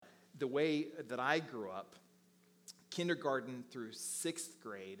the way that I grew up, kindergarten through 6th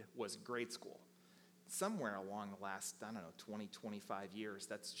grade was grade school. Somewhere along the last, 20, 25 years,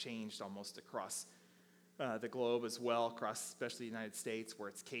 that's changed almost across the globe as well, across especially the United States, where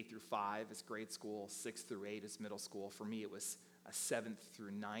it's K through 5 is grade school, 6 through 8 is middle school. For me, it was a 7th through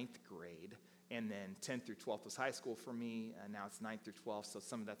 9th grade, and then 10th through 12th was high school for me, and now it's 9th through 12th, so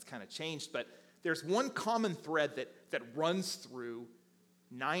some of that's kind of changed. But there's one common thread that runs through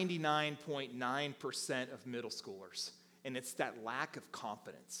 99.9% of middle schoolers, and it's that lack of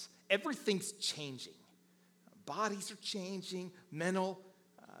confidence. Everything's changing. Bodies are changing, mental,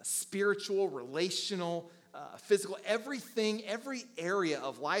 spiritual, relational, physical, everything, every area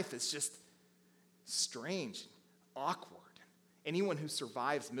of life is just strange, awkward. Anyone who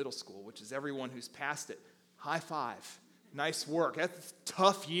survives middle school, which is everyone who's passed it, high five, nice work. That's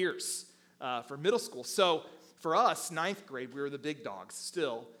tough years for middle school. So for us, 9th grade, we were the big dogs.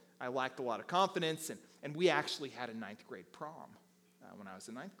 Still, I lacked a lot of confidence, and we actually had a 9th grade prom when I was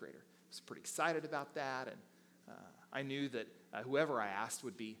a 9th grader. I was pretty excited about that, and I knew that whoever I asked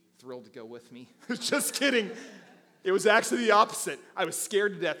would be thrilled to go with me. Just kidding. It was actually the opposite. I was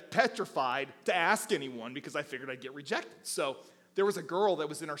scared to death, petrified to ask anyone because I figured I'd get rejected. So there was a girl that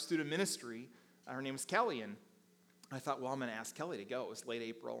was in our student ministry. Her name was Kelly, and I thought, well, I'm going to ask Kelly to go. It was late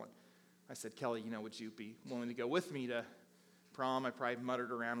April, and I said, Kelly, would you be willing to go with me to prom? I probably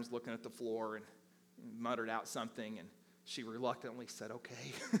muttered around, was looking at the floor, and muttered out something, and she reluctantly said,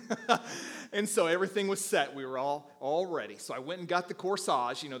 okay. And so everything was set. We were all ready. So I went and got the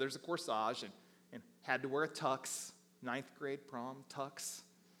corsage. There's a corsage, and had to wear a tux. 9th grade prom tux.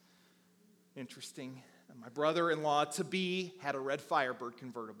 Interesting. And my brother-in-law-to-be had a red Firebird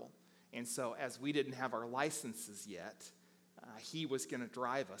convertible. And so as we didn't have our licenses yet, he was going to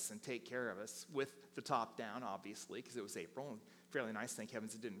drive us and take care of us with the top down, obviously, because it was April and fairly nice. Thank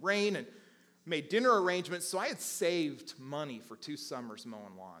heavens it didn't rain. And made dinner arrangements, so I had saved money for 2 summers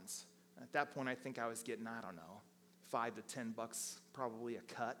mowing lawns. At that point, I think I was getting, $5 to $10 probably a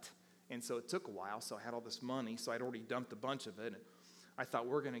cut. And so it took a while, so I had all this money, so I'd already dumped a bunch of it. And I thought,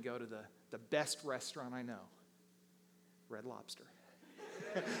 we're going to go to the best restaurant I know, Red Lobster.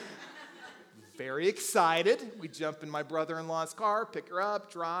 Very excited. We jump in my brother-in-law's car, pick her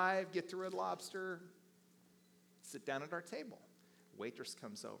up, drive, get to Red Lobster, sit down at our table. Waitress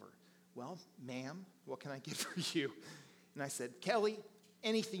comes over. Well, ma'am, what can I get for you? And I said, Kelly,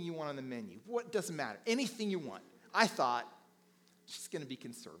 anything you want on the menu. What doesn't matter. Anything you want. I thought, she's going to be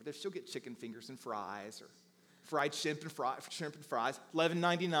conservative. She'll get chicken fingers and fries or fried shrimp and fries,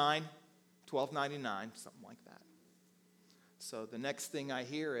 $11.99, $12.99, something like that. So the next thing I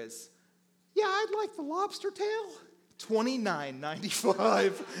hear is, yeah, I'd like the lobster tail,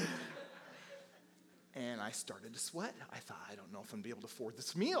 $29.95. And I started to sweat. I thought, I don't know if I'm going to be able to afford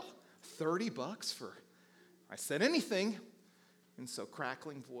this meal. $30 for, I said anything. And so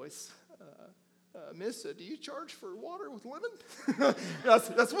crackling voice, miss, do you charge for water with lemon?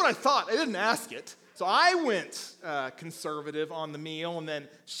 That's what I thought. I didn't ask it. So I went conservative on the meal, and then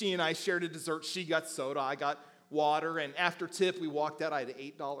she and I shared a dessert. She got soda, I got water, and after tip, we walked out. I had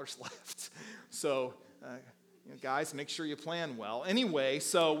 $8 left. So, guys, make sure you plan well. Anyway,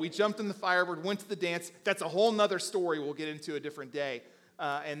 so we jumped in the Firebird, went to the dance. That's a whole nother story we'll get into a different day.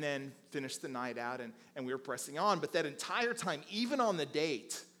 And then finished the night out, and we were pressing on. But that entire time, even on the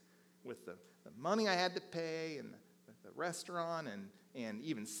date, with the money I had to pay, and the restaurant, and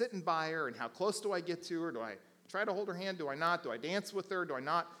even sitting by her, and how close do I get to her? Do I try to hold her hand? Do I not? Do I dance with her? Do I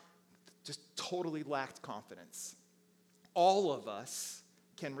not? Just totally lacked confidence. All of us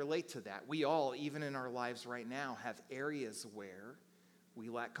can relate to that. We all, even in our lives right now, have areas where we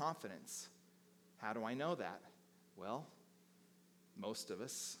lack confidence. How do I know that? Well, most of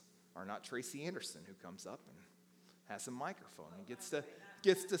us are not Tracy Anderson, who comes up and has a microphone and gets to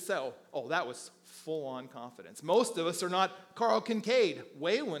say, oh, that was full-on confidence. Most of us are not Carl Kincaid,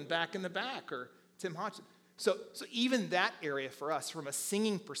 Waylon back in the back, or Tim Hodgson. So even that area for us, from a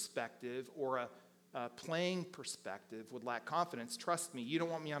singing perspective or a playing perspective, would lack confidence. Trust me, you don't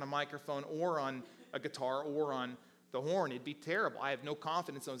want me on a microphone or on a guitar or on the horn. It'd be terrible. I have no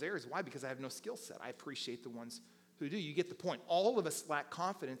confidence in those areas. Why? Because I have no skill set. I appreciate the ones who do. You get the point. All of us lack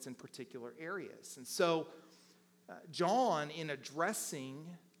confidence in particular areas. And so John, in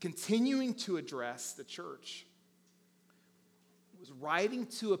continuing to address the church, was writing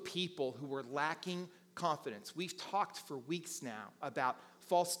to a people who were lacking confidence. We've talked for weeks now about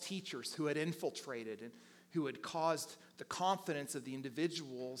false teachers who had infiltrated and who had caused the confidence of the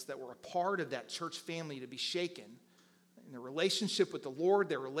individuals that were a part of that church family to be shaken. In their relationship with the Lord,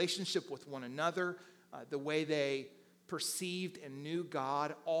 their relationship with one another, the way they perceived and knew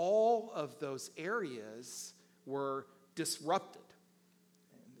God, all of those areas were disrupted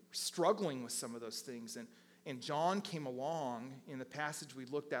and struggling with some of those things. And John came along in the passage we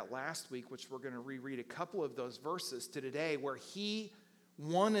looked at last week, which we're going to reread a couple of those verses to today, where he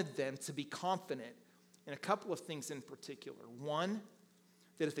wanted them to be confident in a couple of things in particular. One,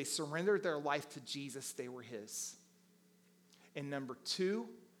 that if they surrendered their life to Jesus, they were his. And number two,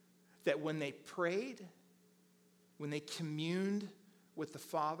 that when they prayed, when they communed with the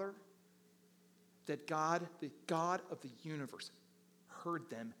Father, that God, the God of the universe, heard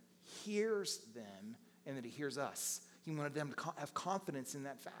them, hears them, and that he hears us. He wanted them to have confidence in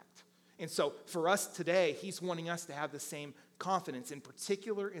that fact. And so for us today, he's wanting us to have the same confidence, in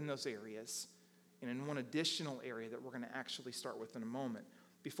particular in those areas, and in one additional area that we're going to actually start with in a moment.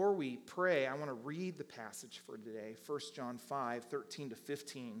 Before we pray, I want to read the passage for today, 1 John 5, 13 to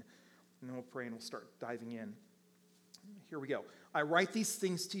 15, and then we'll pray and we'll start diving in. Here we go. I write these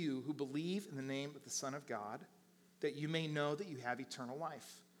things to you who believe in the name of the Son of God, that you may know that you have eternal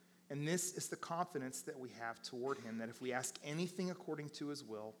life. And this is the confidence that we have toward him, that if we ask anything according to his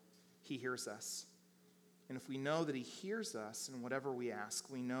will, he hears us. And if we know that he hears us in whatever we ask,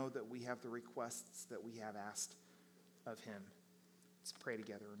 we know that we have the requests that we have asked of him. Let's pray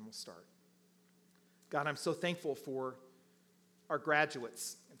together and we'll start. God, I'm so thankful for our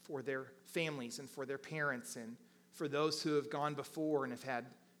graduates and for their families and for their parents and for those who have gone before and have had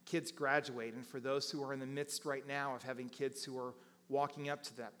kids graduate, and for those who are in the midst right now of having kids who are walking up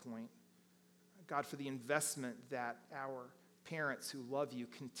to that point. God, for the investment that our parents who love you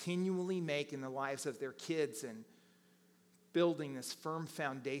continually make in the lives of their kids and building this firm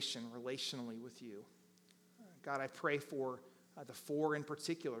foundation relationally with you. God, I pray for the four in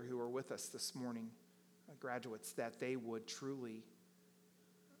particular who are with us this morning, graduates, that they would truly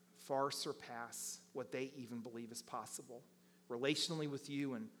far surpass what they even believe is possible, relationally with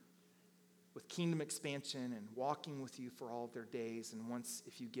you and with kingdom expansion and walking with you for all of their days. And once,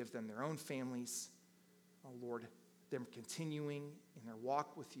 if you give them their own families, oh Lord, them continuing in their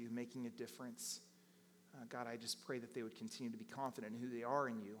walk with you, making a difference. God, I just pray that they would continue to be confident in who they are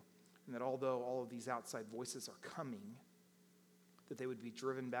in you, and that although all of these outside voices are coming, that they would be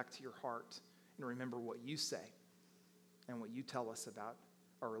driven back to your heart and remember what you say and what you tell us about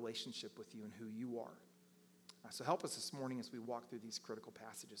our relationship with you and who you are. So help us this morning as we walk through these critical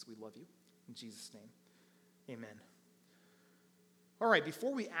passages. We love you. In Jesus' name, amen. All right,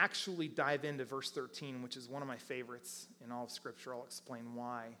 before we actually dive into verse 13, which is one of my favorites in all of Scripture, I'll explain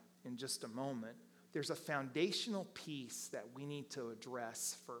why in just a moment. There's a foundational piece that we need to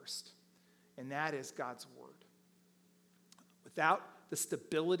address first, and that is God's Word. Without the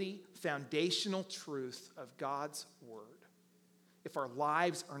stability, foundational truth of God's Word, if our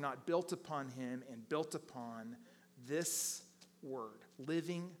lives are not built upon him and built upon this Word,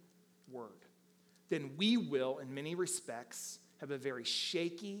 living Word, then we will, in many respects, have a very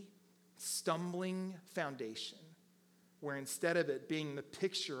shaky, stumbling foundation, where instead of it being the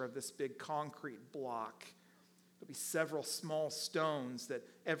picture of this big concrete block, there'll be several small stones that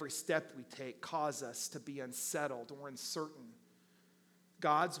every step we take cause us to be unsettled or uncertain.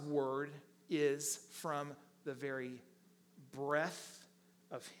 God's Word is from the very breath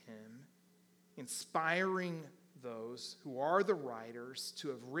of him, inspiring those who are the writers to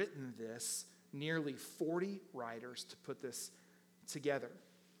have written this, nearly 40 writers to put this together.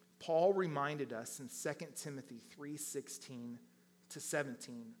 Paul reminded us in 2 Timothy 3:16 to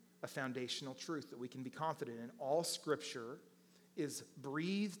 17 a foundational truth that we can be confident in. All Scripture is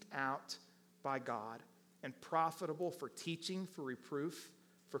breathed out by God and profitable for teaching, for reproof,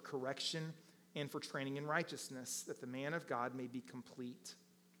 for correction, and for training in righteousness, that the man of God may be complete,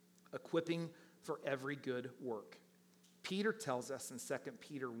 equipping for every good work. Peter tells us in 2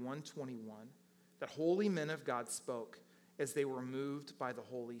 Peter 1:21 that holy men of God spoke as they were moved by the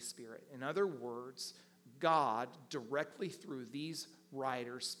Holy Spirit. In other words, God, directly through these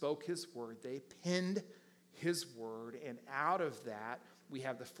writers, spoke his word. They penned his word, and out of that, we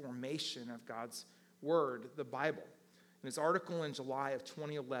have the formation of God's word, the Bible. In his article in July of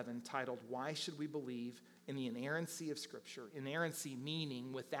 2011 titled, "Why Should We Believe in the Inerrancy of Scripture?" Inerrancy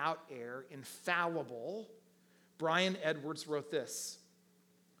meaning without error, infallible. Brian Edwards wrote this: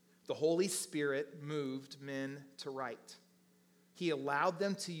 "The Holy Spirit moved men to write. He allowed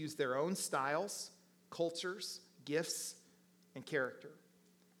them to use their own styles, cultures, gifts, and character.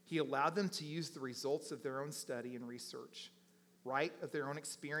 He allowed them to use the results of their own study and research, write of their own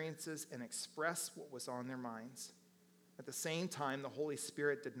experiences, and express what was on their minds. At the same time, the Holy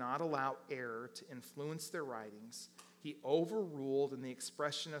Spirit did not allow error to influence their writings. He overruled in the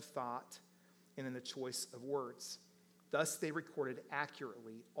expression of thought and in the choice of words. Thus they recorded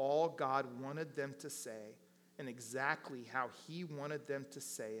accurately all God wanted them to say and exactly how he wanted them to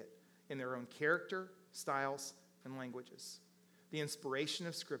say it in their own character, styles, and languages. The inspiration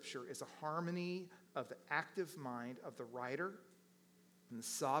of Scripture is a harmony of the active mind of the writer and the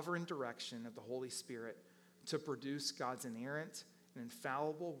sovereign direction of the Holy Spirit to produce God's inerrant and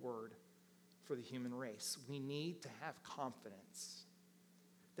infallible word for the human race. We need to have confidence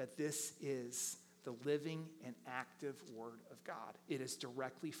that this is the living and active Word of God. It is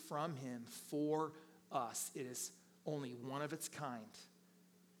directly from Him for us. It is only one of its kind,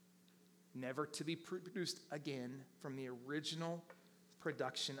 never to be produced again from the original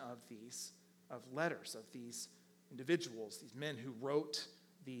production of these letters, of these individuals, these men who wrote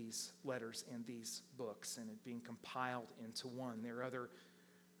these letters and these books, and it being compiled into one. There are other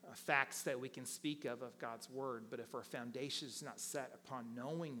facts that we can speak of God's word, but if our foundation is not set upon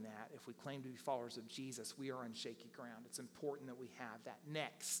knowing that, if we claim to be followers of Jesus, we are on shaky ground. It's important that we have that.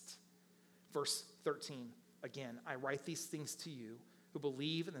 Next, verse 13, again, I write these things to you who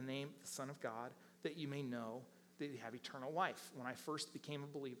believe in the name of the Son of God, that you may know that you have eternal life. When I first became a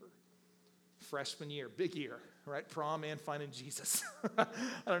believer, freshman year, big year, right? Prom and finding Jesus. I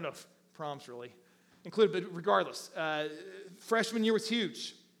don't know if prom's really included, but regardless, freshman year was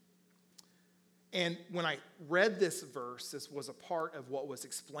huge. And when I read this verse, this was a part of what was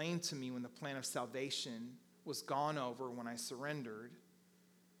explained to me when the plan of salvation was gone over when I surrendered.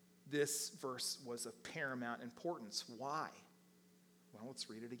 This verse was of paramount importance. Why? Well, let's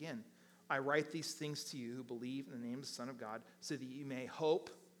read it again. I write these things to you who believe in the name of the Son of God, so that you may hope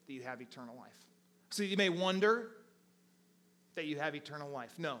that you have eternal life. So you may wonder that you have eternal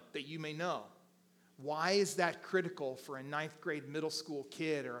life. No, that you may know. Why is that critical for a 9th grade middle school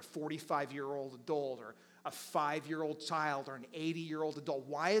kid or a 45-year-old adult or a 5-year-old child or an 80-year-old adult?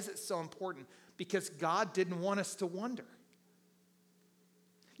 Why is it so important? Because God didn't want us to wonder.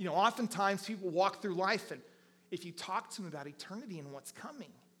 You know, oftentimes people walk through life, and if you talk to them about eternity and what's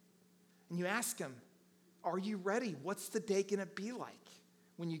coming, and you ask them, are you ready? What's the day going to be like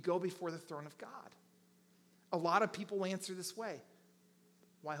when you go before the throne of God? A lot of people answer this way.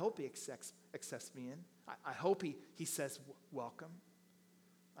 Well, I hope he accepts me in. I hope he says, welcome.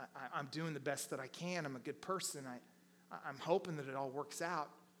 I'm doing the best that I can. I'm a good person. I'm hoping that it all works out.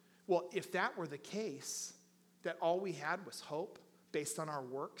 Well, if that were the case, that all we had was hope based on our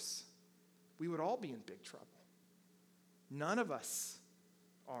works, we would all be in big trouble. None of us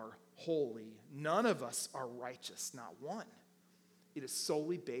are holy. None of us are righteous, not one. It is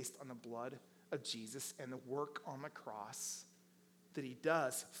solely based on the blood of Jesus and the work on the cross that he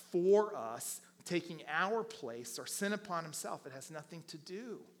does for us, taking our place, our sin upon himself. It has nothing to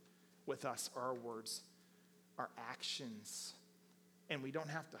do with us, our words, our actions. And we don't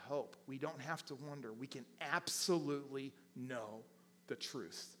have to hope. We don't have to wonder. We can absolutely know the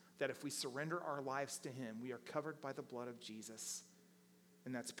truth, that if we surrender our lives to him, we are covered by the blood of Jesus.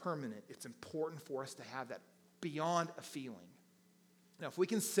 And that's permanent. It's important for us to have that beyond a feeling. Now, if we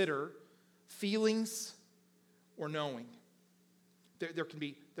consider feelings or knowing, there can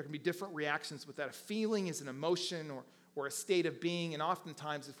be different reactions with that. A feeling is an emotion or a state of being, and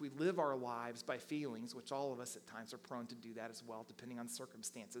oftentimes if we live our lives by feelings, which all of us at times are prone to do that as well, depending on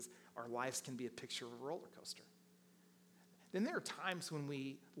circumstances, our lives can be a picture of a roller coaster. Then there are times when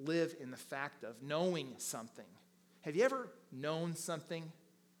we live in the fact of knowing something. Have you ever known something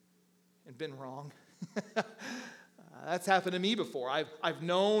and been wrong? That's happened to me before. I've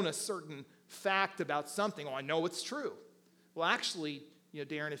known a certain fact about something. Oh, I know it's true. Well, actually,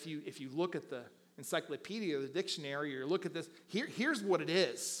 Darrin, if you look at the encyclopedia or the dictionary, or look at this, here's what it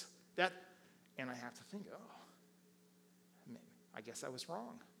is. And I have to think, I guess I was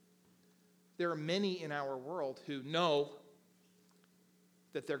wrong. There are many in our world who know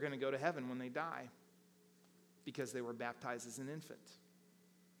that they're going to go to heaven when they die because they were baptized as an infant.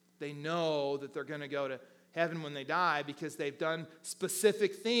 They know that they're going to go to heaven when they die because they've done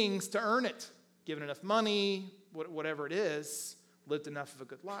specific things to earn it, given enough money, whatever it is, lived enough of a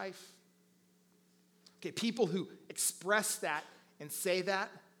good life. Okay, people who express that and say that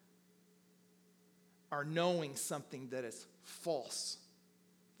are knowing something that is false,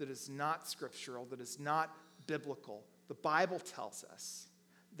 that is not scriptural, that is not biblical. The Bible tells us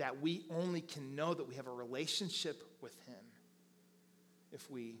that we only can know that we have a relationship with him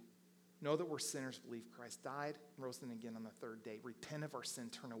if we know that we're sinners, believe Christ died and rose again on the third day, repent of our sin,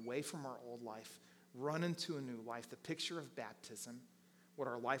 turn away from our old life, run into a new life, the picture of baptism, what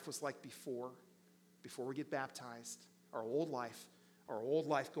our life was like before we get baptized, our old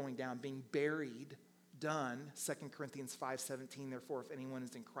life going down, being buried, done. 2 Corinthians 5:17, therefore, if anyone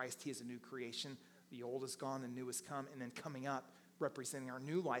is in Christ, he is a new creation. The old is gone, the new has come, and then coming up, representing our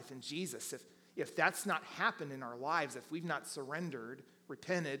new life in Jesus. If that's not happened in our lives, if we've not surrendered,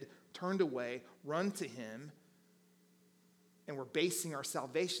 repented, turned away, run to him, and we're basing our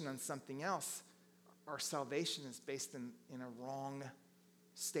salvation on something else, our salvation is based in a wrong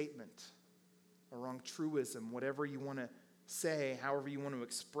statement, a wrong truism, whatever you want to say, however you want to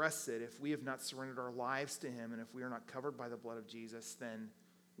express it. If we have not surrendered our lives to him, and if we are not covered by the blood of Jesus, then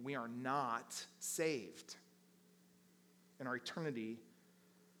we are not saved. And our eternity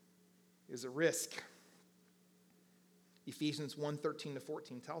is at risk. Ephesians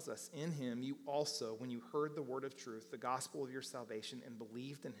 1:13-14 tells us, in him you also, when you heard the word of truth, the gospel of your salvation, and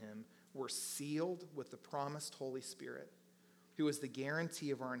believed in him, were sealed with the promised Holy Spirit, who is the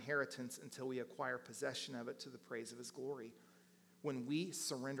guarantee of our inheritance until we acquire possession of it to the praise of his glory. When we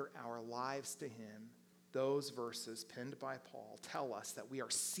surrender our lives to him, those verses penned by Paul tell us that we are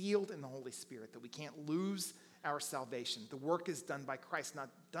sealed in the Holy Spirit, that we can't lose our salvation. The work is done by Christ, not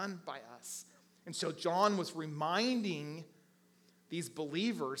done by us. And so John was reminding these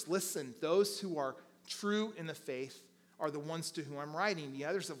believers, listen, those who are true in the faith are the ones to whom I'm writing. The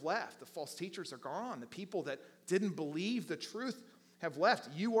others have left. The false teachers are gone. The people that didn't believe the truth have left.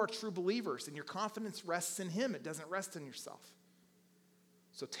 You are true believers, and your confidence rests in him. It doesn't rest in yourself.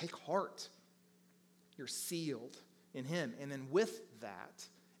 So take heart. You're sealed in him. And then with that,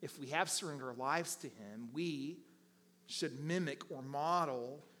 if we have surrendered our lives to him, we should mimic or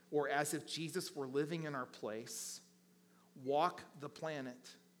model, or as if Jesus were living in our place, walk the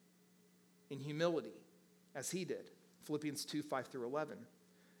planet in humility as he did. Philippians 2:5-11.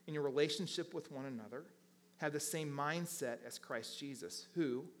 In your relationship with one another, have the same mindset as Christ Jesus,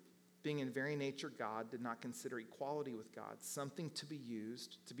 who, being in very nature God, did not consider equality with God something to be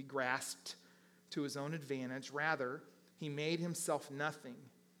used, to be grasped to his own advantage. Rather, he made himself nothing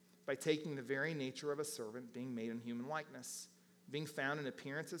by taking the very nature of a servant, being made in human likeness. Being found in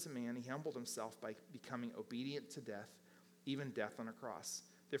appearance as a man, he humbled himself by becoming obedient to death, even death on a cross.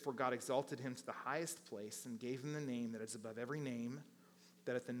 Therefore, God exalted him to the highest place and gave him the name that is above every name,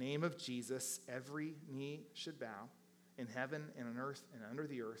 that at the name of Jesus every knee should bow, in heaven and on earth and under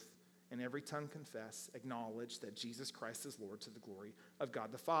the earth, and every tongue confess, acknowledge that Jesus Christ is Lord, to the glory of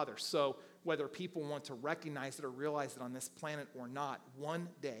God the Father. So whether people want to recognize it or realize it on this planet or not, one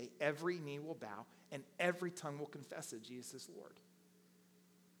day every knee will bow and every tongue will confess that Jesus is Lord.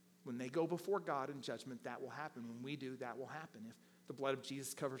 When they go before God in judgment, that will happen. When we do, that will happen. If the blood of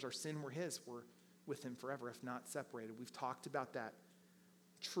Jesus covers our sin, we're his. We're with him forever, if not separated. We've talked about that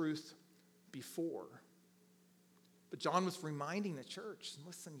truth before. But John was reminding the church,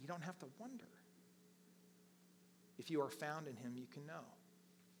 listen, you don't have to wonder. If you are found in him, you can know.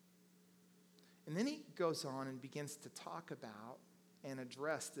 And then he goes on and begins to talk about and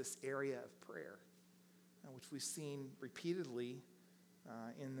address this area of prayer, which we've seen repeatedly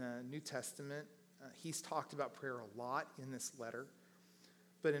in the New Testament. He's talked about prayer a lot in this letter.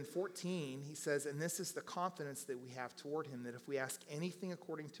 But in 14, he says, and this is the confidence that we have toward him, that if we ask anything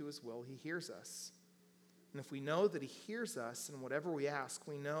according to his will, he hears us. And if we know that he hears us in whatever we ask,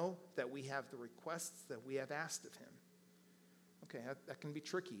 we know that we have the requests that we have asked of him. Okay, that can be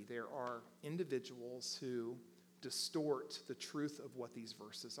tricky. There are individuals who distort the truth of what these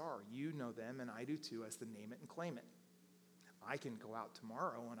verses are. You know them, and I do too, as the name it and claim it. I can go out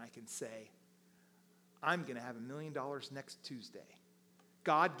tomorrow and I can say, I'm going to have $1 million next Tuesday.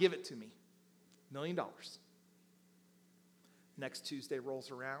 God, give it to me. $1 million. Next Tuesday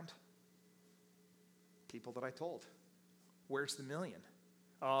rolls around. People that I told, where's the $1 million?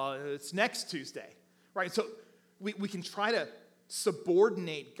 It's next Tuesday. Right? So we can try to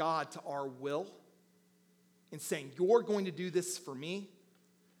subordinate God to our will in saying, you're going to do this for me,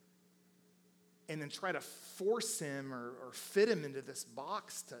 and then try to force him or fit him into this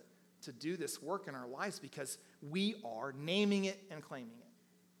box to do this work in our lives because we are naming it and claiming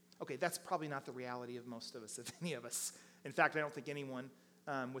it. Okay, that's probably not the reality of most of us, if any of us. In fact, I don't think anyone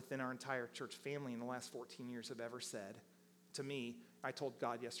within our entire church family in the last 14 years have ever said to me, I told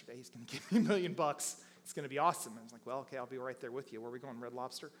God yesterday he's going to give me $1 million. It's going to be awesome. I was like, well, okay, I'll be right there with you. Where are we going, Red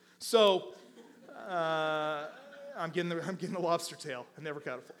Lobster? So I'm getting the lobster tail. I never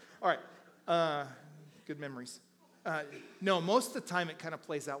got it before. All right, good memories. No, most of the time it kind of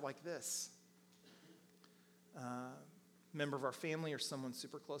plays out like this. Member of our family or someone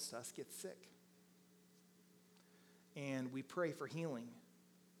super close to us gets sick. And we pray for healing.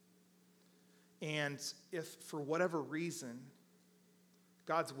 And if for whatever reason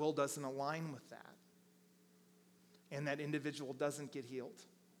God's will doesn't align with that, and that individual doesn't get healed,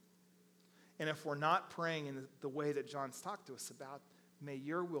 and if we're not praying in the way that John's talked to us about, may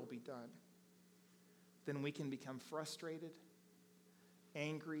your will be done, then we can become frustrated,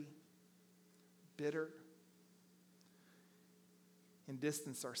 angry, bitter, and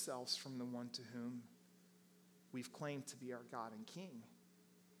distance ourselves from the one to whom we've claimed to be our God and King.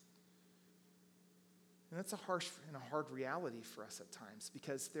 And that's a harsh and a hard reality for us at times,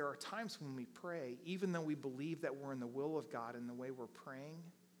 because there are times when we pray, even though we believe that we're in the will of God in the way we're praying,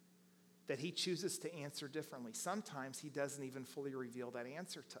 that he chooses to answer differently. Sometimes he doesn't even fully reveal that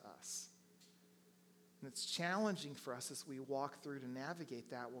answer to us. And it's challenging for us as we walk through to navigate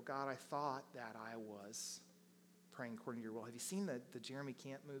that. Well, God, I thought that I was praying according to your will. Have you seen the Jeremy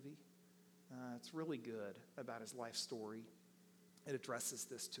Camp movie? It's really good about his life story. It addresses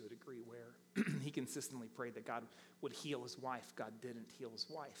this to a degree where he consistently prayed that God would heal his wife. God didn't heal his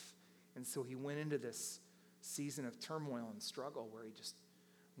wife. And so he went into this season of turmoil and struggle where he just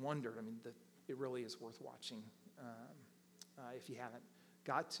wondered. I mean, it really is worth watching if you haven't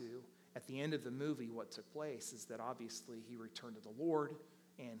got to. At the end of the movie, what took place is that obviously he returned to the Lord,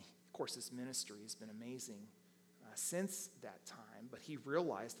 and of course his ministry has been amazing since that time. But he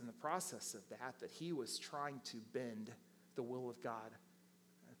realized in the process of that he was trying to bend the will of God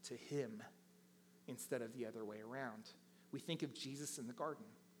to him instead of the other way around. We think of Jesus in the garden.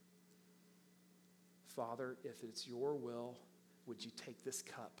 Father, if it's your will, would you take this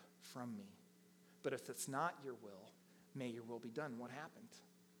cup from me? But if it's not your will, may your will be done. What happened?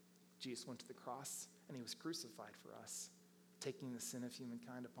 Jesus went to the cross and he was crucified for us, taking the sin of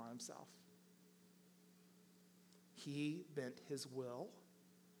humankind upon himself. He bent his will,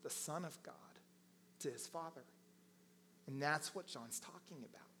 the Son of God, to his Father. And that's what John's talking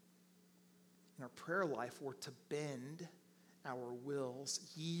about. In our prayer life, we're to bend our wills,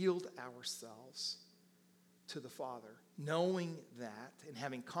 yield ourselves to the Father, knowing that and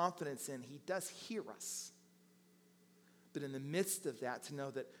having confidence in he does hear us. But in the midst of that, to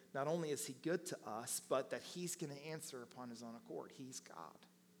know that not only is he good to us, but that he's going to answer upon his own accord. He's God.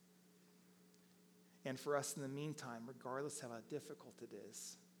 And for us in the meantime, regardless of how difficult it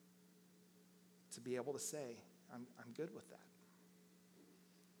is, to be able to say, I'm good with that.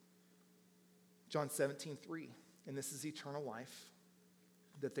 John 17:3, and this is eternal life,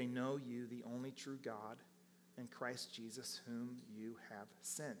 that they know you, the only true God, and Christ Jesus, whom you have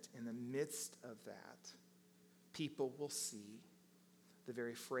sent. In the midst of that, people will see the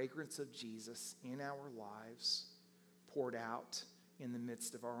very fragrance of Jesus in our lives poured out in the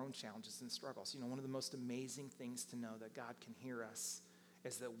midst of our own challenges and struggles. You know, one of the most amazing things to know that God can hear us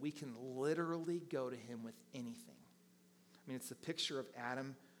is that we can literally go to him with anything. I mean, it's the picture of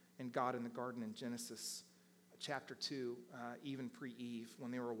Adam and God in the garden in Genesis chapter 2, even pre-Eve, when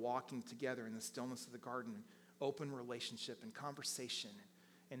they were walking together in the stillness of the garden, open relationship and conversation.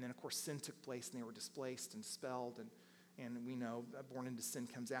 And then, of course, sin took place and they were displaced and expelled. And we know born into sin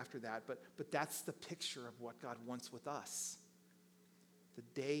comes after that. But that's the picture of what God wants with us.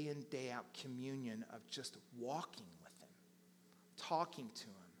 The day in, day out communion of just walking with him, talking to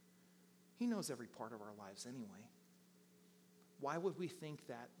him. He knows every part of our lives anyway. Why would we think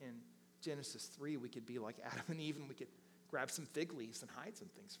that in Genesis 3 we could be like Adam and Eve and we could grab some fig leaves and hide some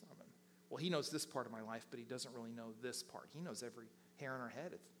things from him? Well, he knows this part of my life, but he doesn't really know this part. He knows every hair on our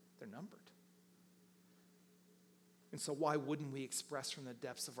head. They're numbered. And so why wouldn't we express from the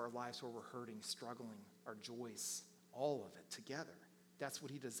depths of our lives where we're hurting, struggling, our joys, all of it together? That's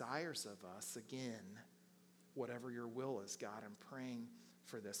what he desires of us. Again, whatever your will is, God, I'm praying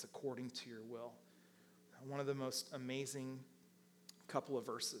for this according to your will. One of the most amazing couple of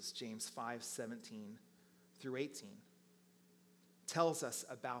verses, James 5:17 through 18, tells us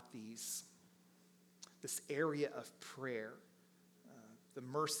about this area of prayer, the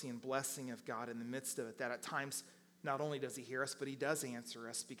mercy and blessing of God in the midst of it, that at times not only does he hear us, but he does answer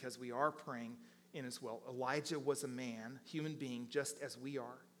us because we are praying in his will. Elijah was a man, human being, just as we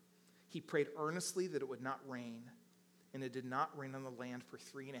are. He prayed earnestly that it would not rain, and it did not rain on the land for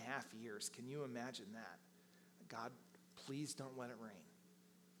 3.5 years. Can you imagine that? God, please don't let it rain.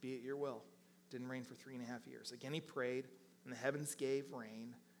 Be it your will. Didn't rain for 3.5 years. Again, he prayed, and the heavens gave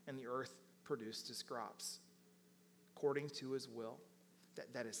rain, and the earth produced his crops according to his will.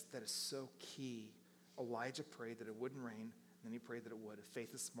 That is so key. Elijah prayed that it wouldn't rain, and then he prayed that it would. If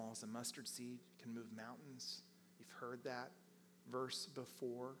faith is small as a mustard seed, it can move mountains. You've heard that verse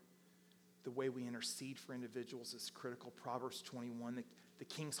before. The way we intercede for individuals is critical. Proverbs 21, the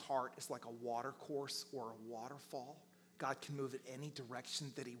king's heart is like a water course or a waterfall. God can move it any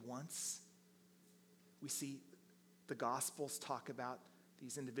direction that he wants. We see the Gospels talk about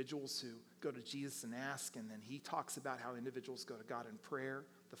these individuals who go to Jesus and ask, and then he talks about how individuals go to God in prayer,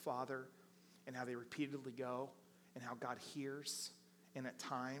 the Father, and how they repeatedly go, and how God hears. And at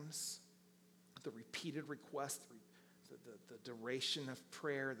times, the repeated requests, the duration of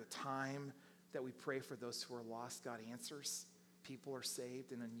prayer, the time that we pray for those who are lost, God answers. People are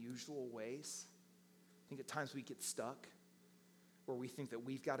saved in unusual ways. I think at times we get stuck where we think that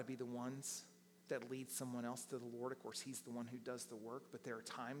we've got to be the ones that lead someone else to the Lord. Of course, he's the one who does the work, but there are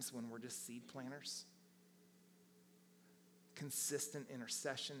times when we're just seed planters. Consistent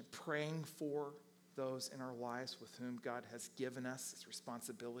intercession, praying for those in our lives with whom God has given us this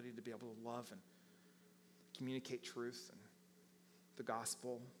responsibility to be able to love and communicate truth and the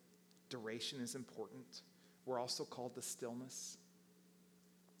gospel. Duration is important. We're also called to stillness.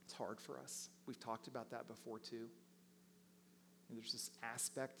 It's hard for us. We've talked about that before too. And there's this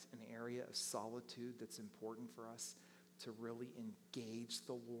aspect, an area of solitude that's important for us to really engage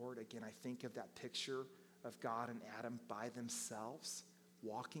the Lord. Again, I think of that picture of God and Adam by themselves,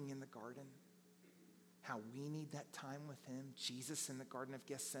 walking in the garden. How we need that time with him. Jesus in the Garden of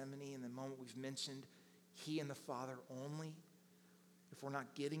Gethsemane, in the moment we've mentioned, he and the Father only. If we're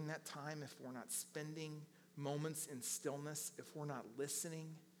not getting that time, if we're not spending moments in stillness, if we're not listening,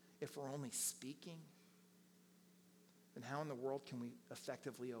 if we're only speaking, then how in the world can we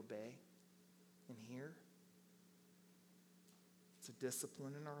effectively obey and hear? It's a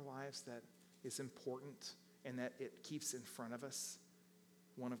discipline in our lives that is important and that it keeps in front of us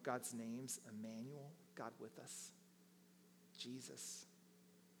one of God's names, Emmanuel, God with us, Jesus.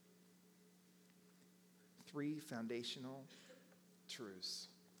 3 foundational truths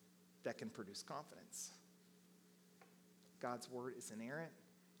that can produce confidence. God's word is inerrant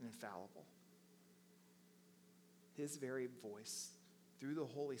and infallible. His very voice through the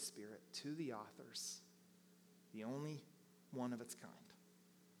Holy Spirit to the authors, the only one of its kind,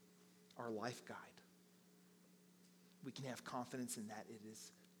 our life guide. We can have confidence in that it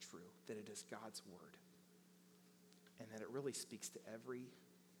is true, that it is God's word, and that it really speaks to every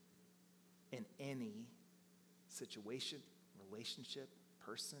and any situation, relationship,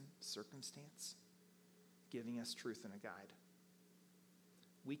 person, circumstance, giving us truth and a guide.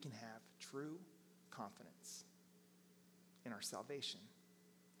 We can have true confidence in our salvation,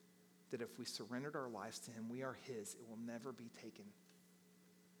 that if we surrendered our lives to him, we are his. It will never be taken.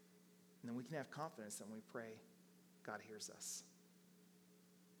 And then we can have confidence that when we pray, God hears us.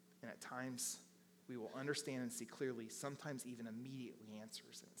 And at times, we will understand and see clearly, sometimes even immediately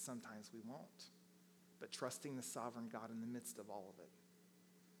answers, and sometimes we won't. But trusting the sovereign God in the midst of all of it.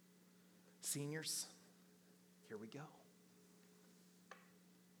 Seniors, here we go.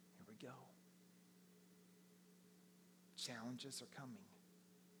 Here we go. Challenges are coming.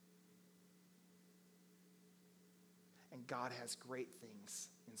 And God has great things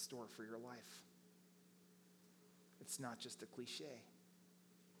in store for your life. It's not just a cliche.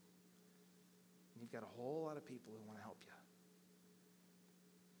 And you've got a whole lot of people who want to help you.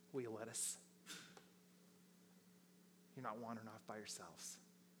 Will you let us? You're not wandering off by yourselves.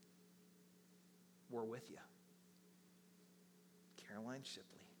 We're with you. Caroline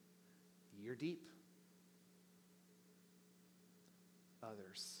Shipley, a year deep.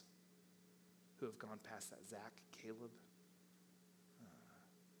 Others who have gone past that, Zach, Caleb,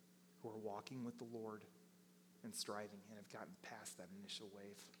 who are walking with the Lord and striving and have gotten past that initial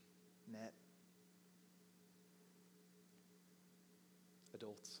wave. Net.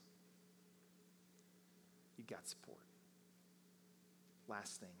 Adults. You got support.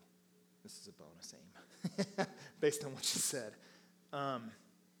 Last thing. This is a bonus aim. Based on what you said.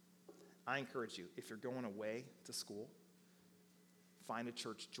 I encourage you, if you're going away to school, find a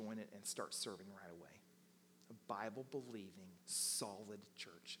church, join it, and start serving right away. A Bible-believing, solid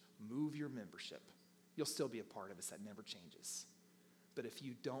church. Move your membership. You'll still be a part of us. That never changes. But if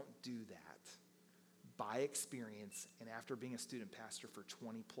you don't do that, by experience, and after being a student pastor for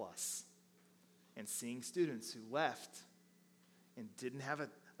 20 plus, and seeing students who left and didn't have a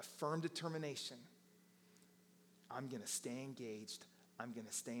firm determination, I'm going to stay engaged, I'm going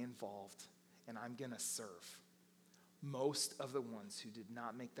to stay involved, and I'm going to serve. Most of the ones who did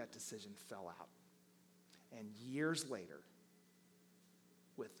not make that decision fell out. And years later,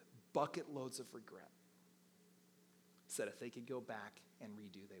 with bucket loads of regret, said if they could go back and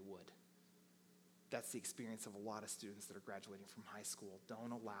redo, they would. That's the experience of a lot of students that are graduating from high school.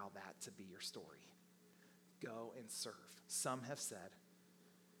 Don't allow that to be your story. Go and serve. Some have said,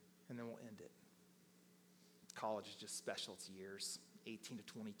 and then we'll end it. College is just special. It's years, 18 to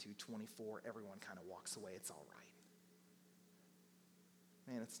 22, 24. Everyone kind of walks away. It's all right.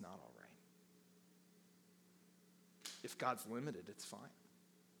 Man, it's not all right. If God's limited, it's fine.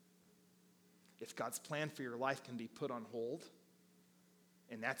 If God's plan for your life can be put on hold,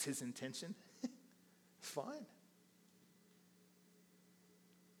 and that's his intention, fine.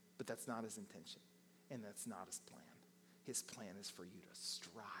 But that's not his intention, and that's not his plan. His plan is for you to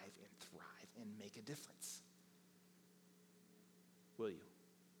strive and thrive and make a difference. Will you?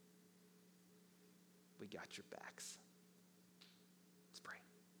 We got your backs.